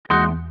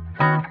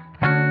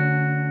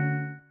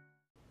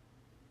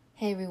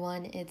Hey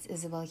everyone, it's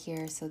Isabel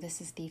here. So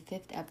this is the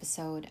 5th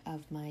episode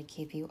of my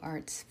KPU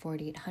Arts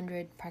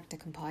 4800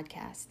 Practicum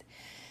podcast.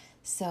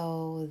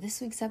 So this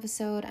week's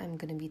episode, I'm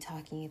going to be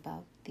talking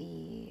about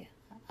the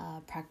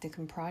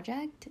Practicum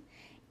project.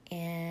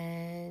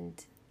 And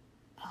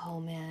oh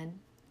man,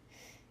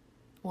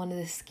 one of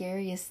the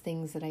scariest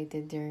things that I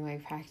did during my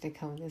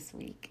Practicum this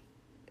week,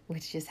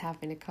 which just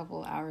happened a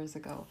couple hours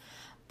ago.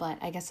 But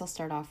I guess I'll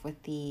start off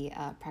with the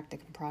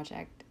Practicum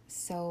project.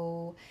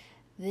 So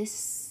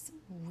this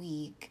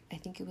week, I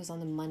think it was on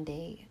the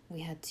Monday, we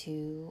had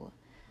to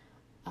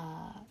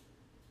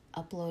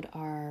upload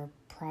our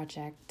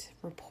project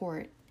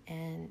report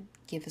and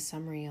give a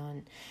summary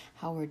on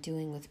how we're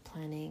doing with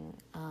planning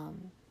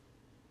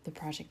the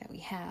project that we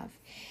have.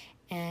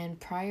 And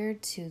prior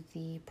to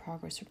the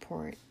progress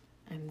report,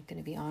 I'm going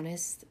to be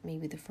honest,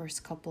 maybe the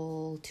first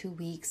 2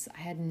 weeks,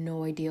 I had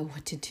no idea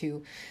what to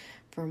do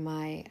for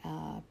my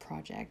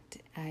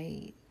project.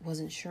 I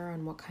wasn't sure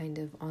on what kind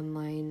of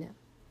online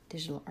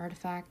digital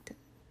artifact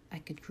I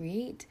could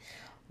create,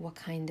 what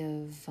kind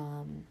of,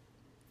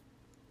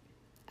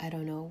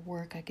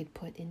 work I could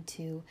put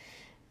into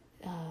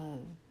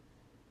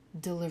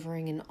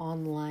delivering an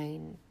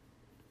online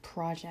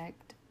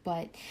project.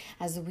 But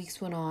as the weeks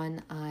went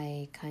on,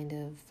 I kind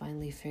of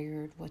finally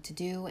figured what to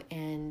do,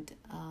 and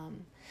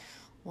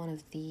one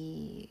of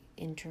the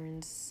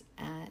interns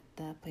at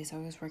the place I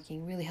was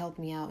working really helped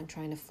me out in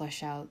trying to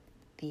flesh out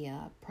the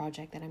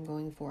project that I'm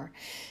going for.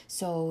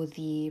 So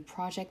the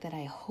project that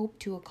I hope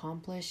to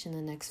accomplish in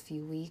the next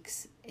few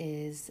weeks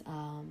is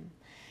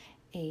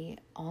a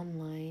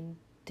online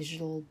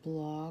digital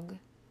blog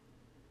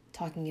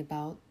talking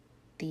about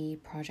the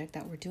project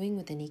that we're doing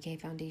with the Nikkei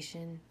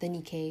Foundation, the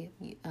Nikkei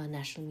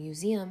National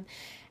Museum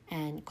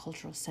and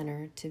Cultural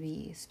Center to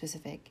be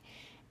specific,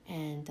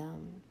 and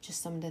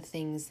just some of the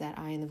things that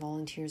I and the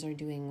volunteers are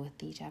doing with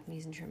the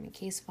Japanese internment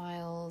case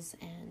files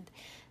and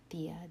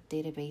the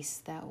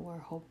database that we're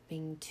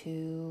hoping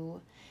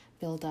to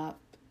build up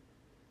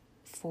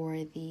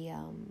for the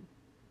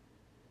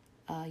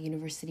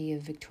University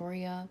of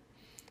Victoria.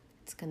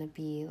 It's going to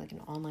be like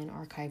an online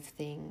archive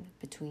thing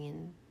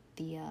between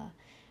the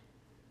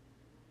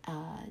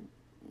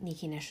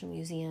Nikkei National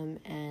Museum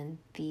and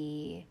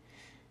the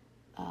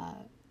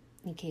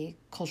Nikkei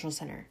Cultural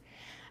Center.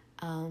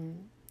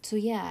 And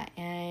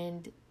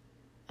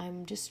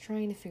I'm just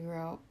trying to figure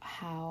out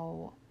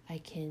how I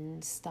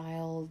can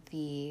style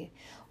the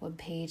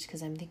webpage,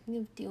 because I'm thinking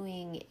of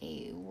doing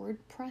a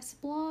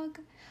WordPress blog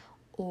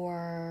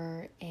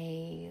or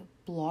a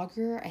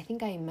blogger. I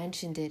think I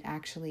mentioned it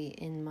actually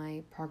in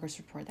my progress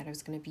report that I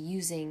was going to be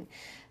using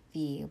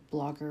the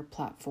blogger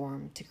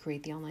platform to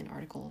create the online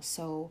article.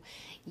 So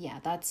yeah,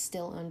 that's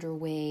still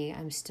underway.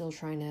 I'm still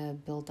trying to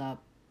build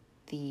up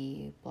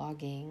the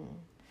blogging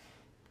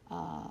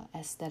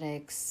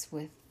aesthetics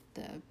with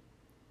the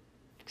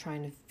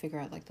trying to figure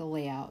out like the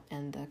layout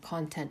and the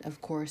content,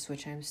 of course,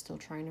 which I'm still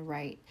trying to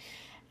write,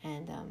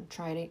 and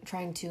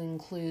trying to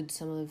include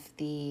some of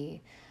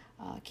the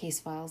case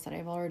files that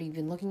I've already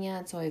been looking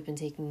at. So I've been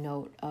taking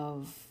note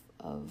of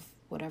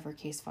whatever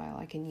case file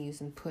I can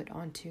use and put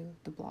onto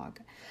the blog.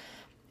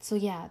 So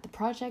yeah, the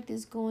project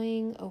is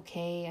going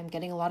okay. I'm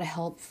getting a lot of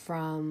help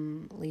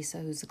from Lisa,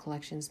 who's the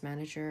collections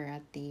manager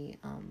at the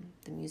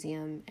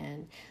museum,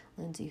 and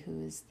Lindsay,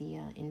 who is the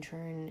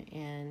intern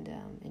and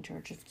in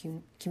charge of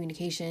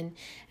communication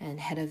and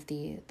head of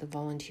the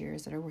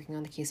volunteers that are working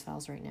on the case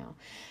files right now.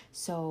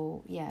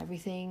 So yeah,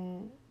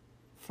 everything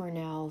for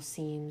now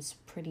seems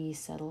pretty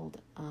settled.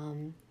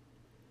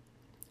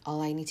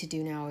 All I need to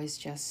do now is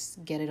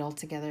just get it all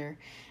together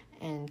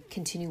and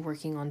continue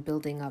working on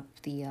building up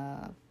the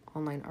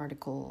online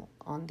article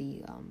on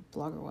the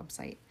blogger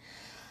website.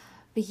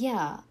 But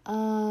yeah,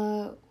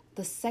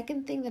 the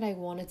second thing that I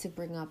wanted to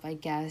bring up, I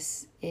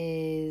guess,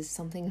 is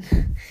something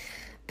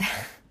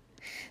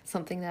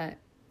that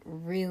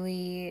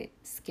really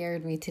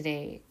scared me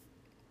today.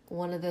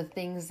 One of the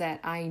things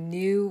that I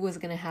knew was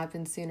going to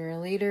happen sooner or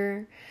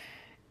later,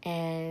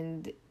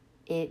 and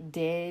it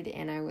did,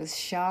 and I was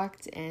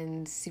shocked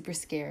and super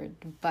scared.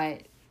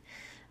 But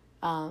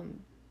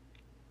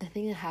the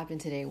thing that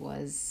happened today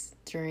was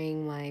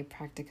during my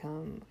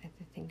practicum, I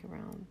think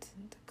around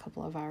a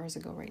couple of hours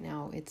ago right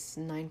now, it's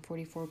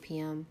 9:44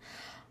 p.m.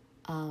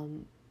 I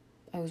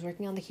was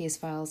working on the case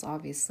files,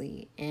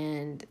 obviously,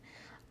 and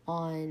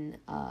on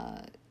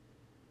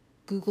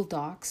Google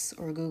Docs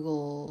or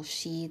Google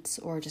Sheets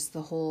or just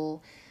the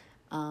whole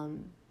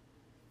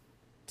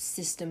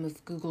system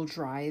of Google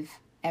Drive,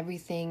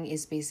 everything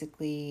is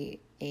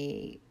basically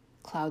a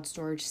cloud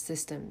storage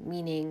system,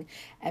 meaning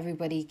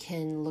everybody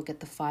can look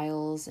at the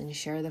files and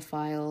share the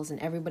files, and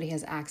everybody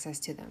has access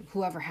to them.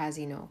 Whoever has,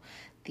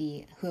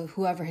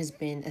 whoever has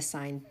been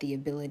assigned the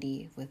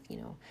ability with,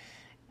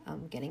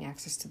 getting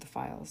access to the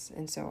files.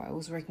 And so I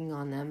was working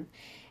on them,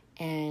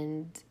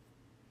 and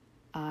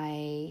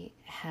I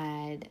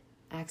had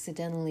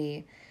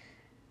accidentally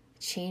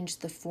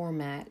changed the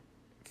format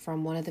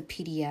from one of the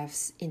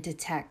PDFs into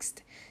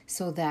text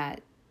so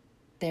that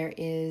there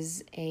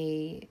is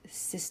a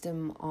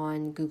system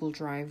on Google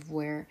Drive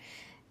where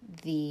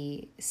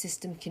the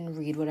system can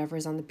read whatever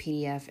is on the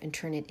PDF and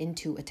turn it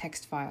into a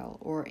text file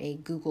or a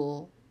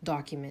Google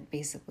document,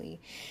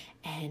 basically.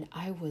 And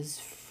I was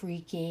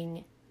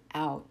freaking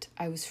out.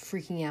 I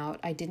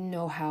didn't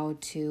know how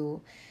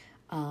to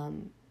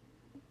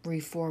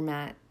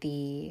reformat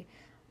the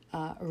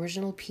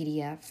original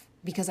PDF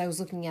because I was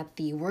looking at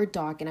the Word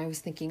doc and I was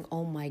thinking,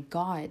 oh my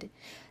God,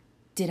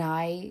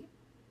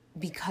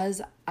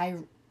 because I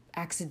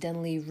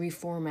accidentally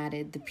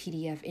reformatted the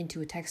PDF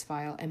into a text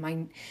file, am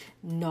I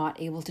not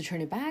able to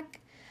turn it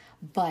back?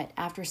 But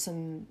after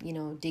some,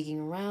 digging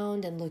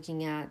around and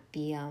looking at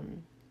the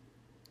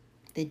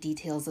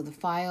details of the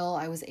file,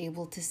 I was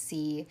able to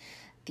see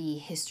the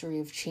history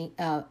of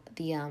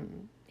the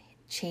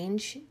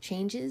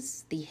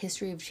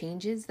history of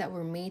changes that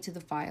were made to the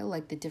file,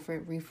 like the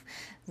different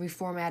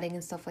reformatting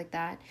and stuff like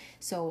that.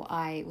 So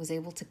I was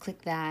able to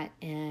click that,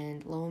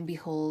 and lo and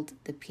behold,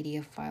 the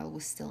PDF file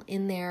was still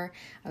in there.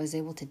 I was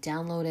able to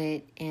download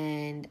it,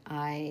 and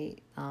I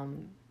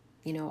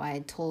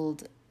had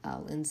told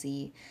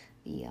Lindsay,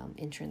 the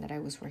intern that I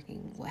was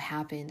working, what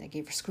happened. I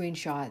gave her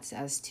screenshots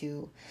as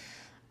to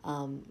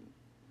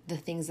the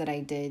things that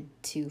I did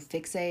to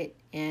fix it,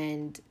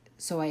 and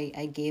so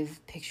I gave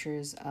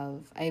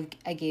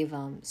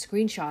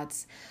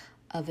screenshots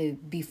of a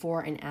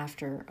before and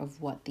after of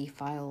what the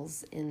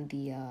files in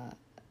the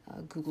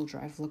Google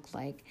Drive looked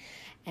like.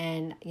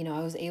 And,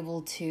 I was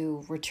able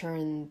to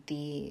return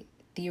the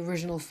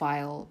original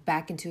file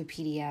back into a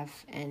PDF,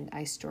 and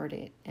I stored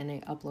it and I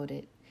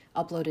uploaded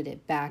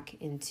it back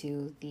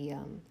into the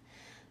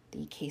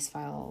case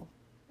file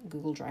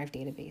Google Drive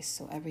database.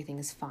 So everything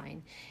is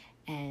fine.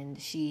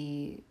 And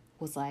she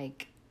was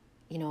like,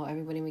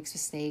 everybody makes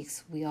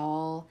mistakes. We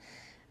all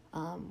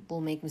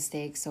will make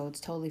mistakes, so it's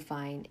totally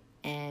fine.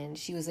 And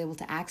she was able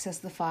to access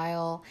the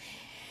file.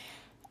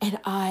 And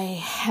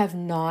I have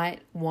not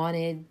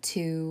wanted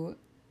to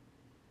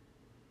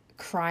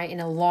cry in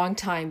a long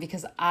time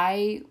because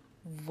I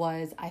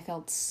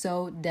felt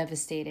so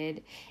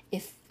devastated.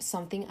 If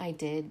something I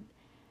did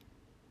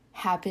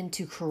happened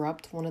to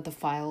corrupt one of the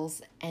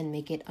files and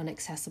make it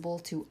inaccessible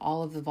to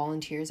all of the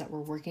volunteers that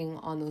were working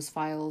on those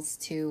files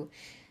to,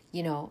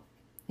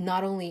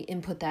 not only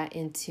input that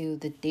into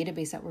the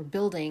database that we're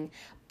building,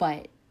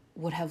 but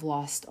would have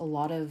lost a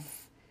lot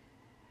of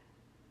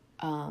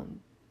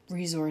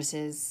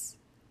resources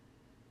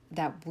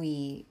that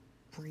we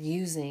were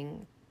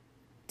using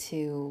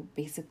to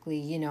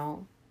basically,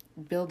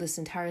 build this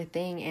entire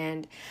thing.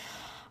 And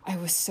I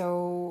was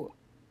so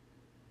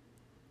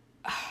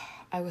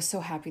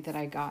happy that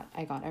I got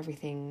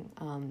everything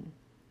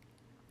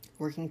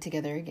working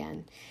together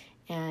again.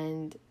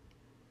 And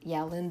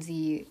yeah,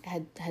 Lindsay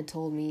had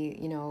told me,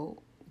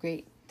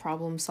 great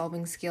problem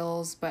solving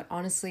skills, but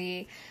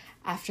honestly,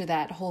 after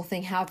that whole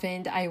thing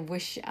happened, I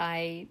wish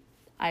I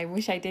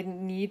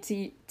didn't need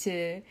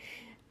to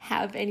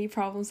have any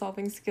problem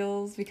solving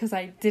skills, because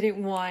I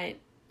didn't want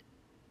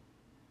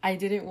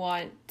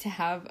to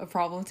have a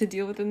problem to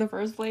deal with in the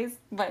first place.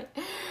 But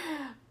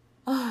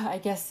I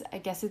guess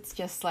it's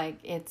just like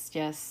it's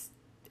just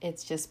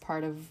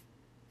part of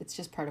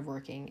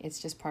working. It's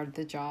just part of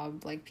the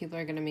job. Like, people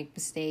are going to make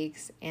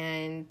mistakes,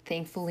 and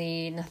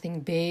thankfully nothing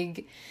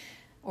big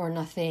or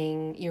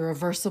nothing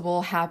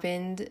irreversible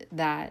happened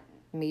that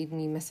made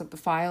me mess up the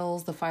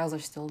files. The files are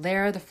still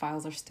there. The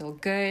files are still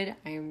good.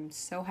 I'm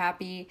so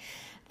happy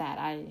that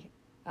I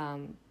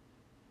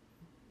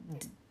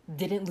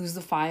didn't lose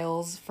the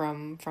files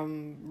from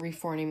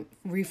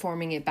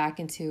reforming it back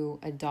into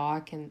a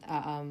doc and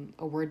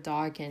a Word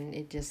doc, and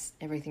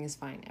everything is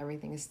fine.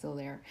 Everything is still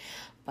there.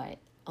 But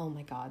oh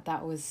my God,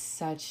 that was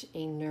such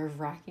a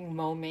nerve-wracking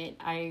moment.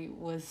 I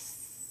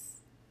was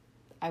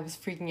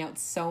freaking out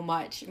so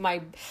much.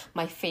 My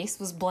face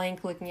was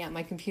blank looking at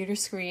my computer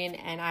screen,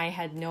 and I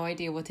had no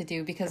idea what to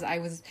do, because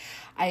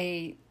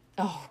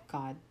oh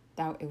God,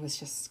 it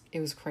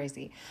was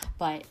crazy.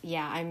 But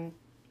yeah,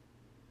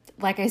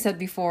 like I said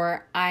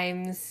before,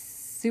 I'm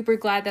super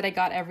glad that I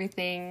got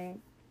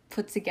everything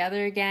put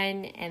together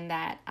again, and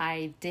that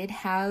I did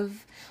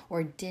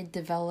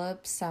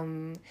develop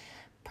some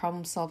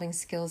problem solving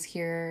skills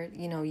here,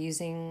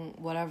 using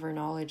whatever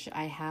knowledge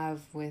I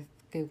have with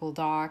Google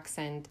Docs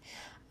and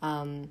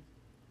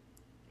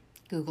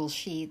Google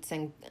Sheets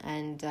and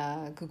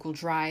Google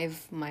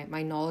Drive,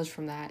 my knowledge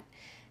from that,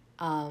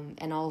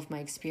 and all of my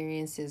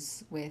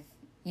experiences with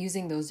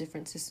using those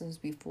different systems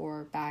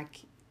before, back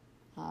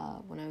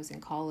when I was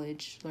in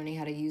college, learning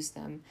how to use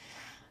them,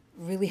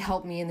 really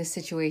helped me in this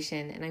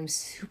situation. And I'm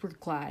super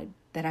glad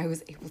that I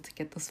was able to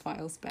get those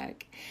files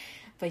back.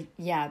 But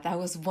yeah, that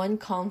was one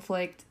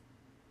conflict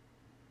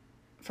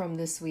from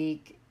this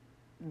week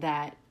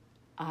that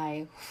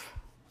I'm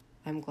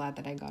glad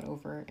that I got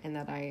over and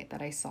that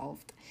I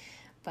solved.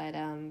 But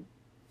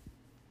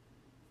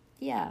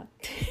yeah.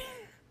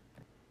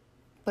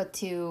 But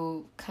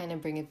to kind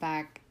of bring it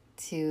back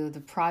to the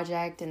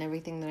project and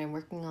everything that I'm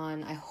working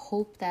on, I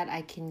hope that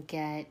I can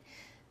get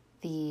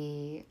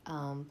the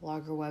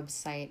blogger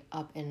website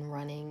up and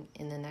running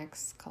in the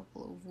next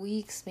couple of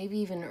weeks, maybe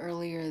even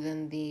earlier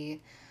than the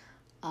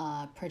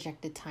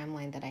projected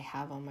timeline that I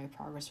have on my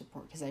progress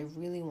report, because I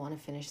really want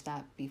to finish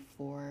that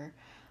before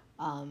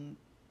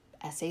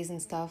essays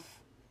and stuff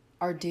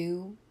are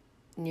due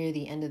near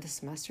the end of the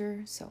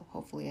semester. So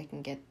hopefully I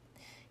can get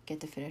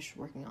to finish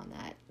working on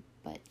that.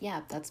 But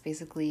yeah, that's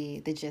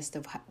basically the gist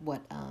of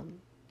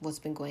what's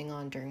been going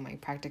on during my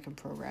practicum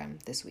program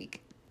this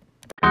week.